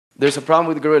there's a problem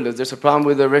with gorillas, there's a problem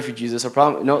with the refugees, there's a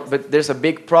problem, no, but there's a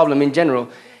big problem in general.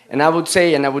 And I would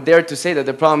say, and I would dare to say that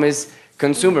the problem is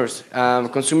consumers,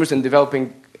 consumers in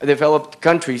developed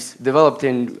countries, developed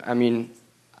in, I mean,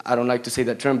 I don't like to say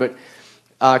that term, but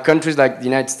countries like the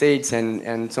United States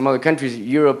and some other countries,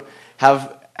 Europe,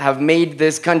 have made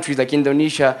these countries like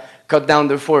Indonesia cut down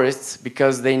their forests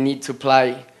because they need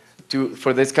supply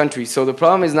for this country. So the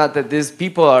problem is not that these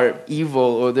people are evil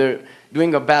or they're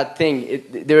doing a bad thing.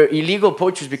 They're illegal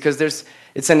poachers because it's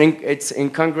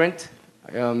incongruent.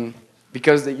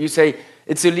 Because you say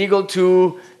it's illegal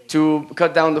to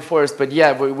cut down the forest, but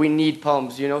yeah, we need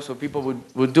palms, you know, so people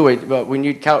would do it. But we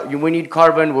need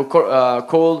carbon,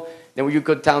 coal, then you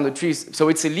cut down the trees. So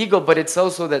it's illegal, but it's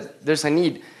also that there's a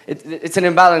need. It's an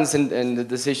imbalance in the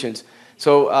decisions.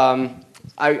 So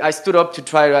I stood up to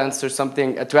try to answer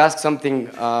something, to ask something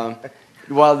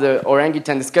while the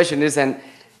orangutan discussion is, and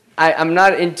I'm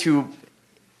not into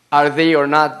are they or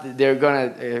not they're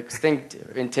going to extinct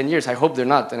in 10 years. I hope they're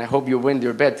not, and I hope you win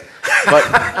your bet. But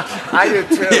I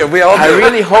do too. Yeah, we all do. I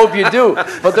really hope you do.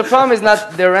 But the problem is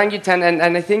not the orangutan,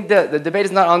 and I think the debate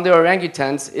is not on the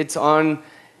orangutans, it's on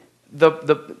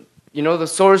the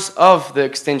source of the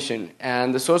extinction.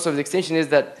 And the source of the extinction is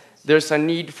that there's a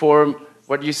need for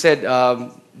what you said,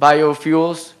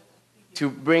 biofuels to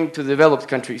bring to developed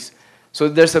countries. So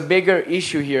there's a bigger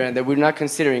issue here and that we're not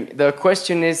considering. The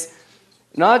question is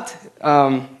not,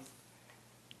 the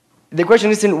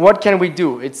question isn't what can we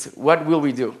do, it's what will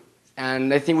we do?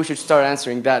 And I think we should start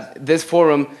answering that. This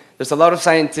forum, there's a lot of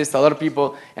scientists, a lot of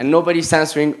people, and nobody's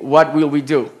answering what will we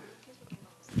do?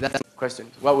 That's the question.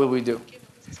 What will we do?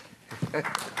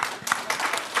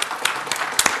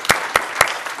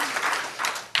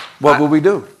 What will we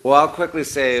do? Well, I'll quickly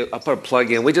say, I'll put a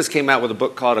plug in. We just came out with a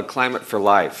book called A Climate for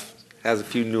Life. It has a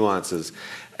few nuances.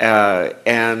 You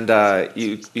can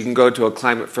go to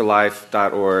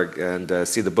aclimateforlife.org and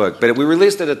see the book. But we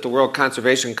released it at the World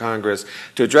Conservation Congress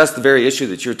to address the very issue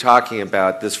that you're talking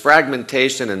about. This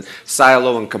fragmentation and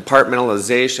silo and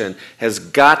compartmentalization has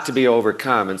got to be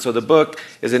overcome. And so the book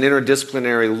is an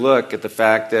interdisciplinary look at the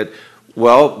fact that,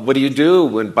 well, what do you do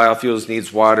when biofuels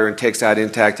needs water and takes out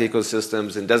intact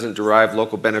ecosystems and doesn't derive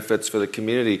local benefits for the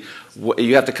community?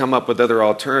 You have to come up with other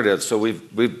alternatives. So we've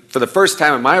for the first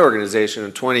time in my organization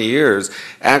in 20 years,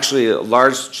 actually a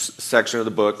large section of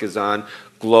the book is on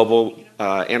global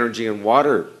energy and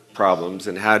water problems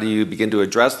and how do you begin to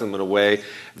address them in a way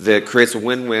that creates a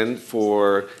win-win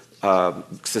for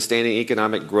sustaining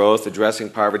economic growth, addressing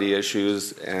poverty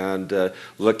issues, and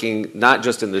looking not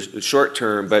just in the short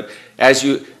term, but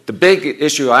the big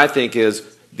issue I think is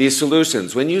these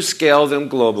solutions. When you scale them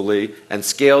globally and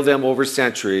scale them over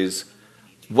centuries,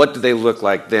 what do they look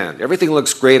like then? Everything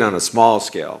looks great on a small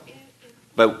scale,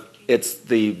 but it's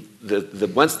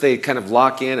once they kind of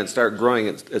lock in and start growing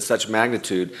at such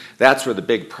magnitude, that's where the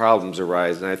big problems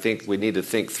arise. And I think we need to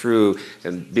think through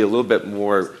and be a little bit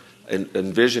more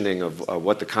envisioning of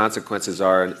what the consequences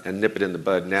are and nip it in the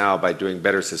bud now by doing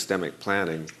better systemic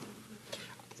planning.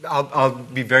 I'll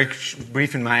be very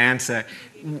brief in my answer.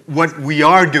 What we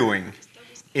are doing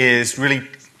is really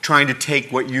trying to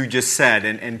take what you just said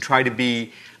and try to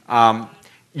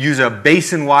use a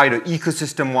basin-wide or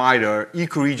ecosystem-wide or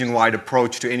ecoregion-wide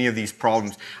approach to any of these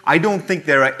problems. I don't think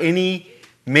there are any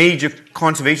major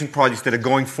conservation projects that are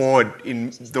going forward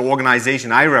in the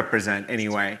organization I represent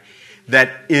anyway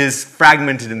that is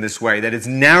fragmented in this way, that is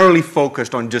narrowly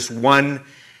focused on just one,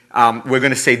 we're going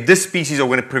to say this species or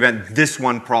we're going to prevent this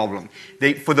one problem.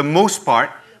 For the most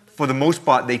part,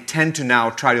 they tend to now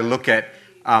try to look at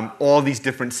all these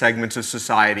different segments of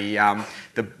society. One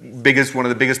of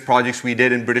the biggest projects we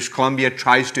did in British Columbia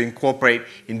tries to incorporate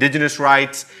indigenous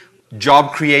rights,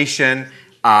 job creation,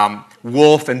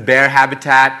 wolf and bear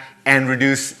habitat, and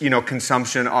reduce,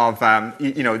 consumption of,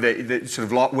 the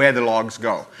sort of where the logs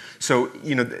go. So,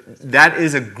 that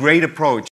is a great approach.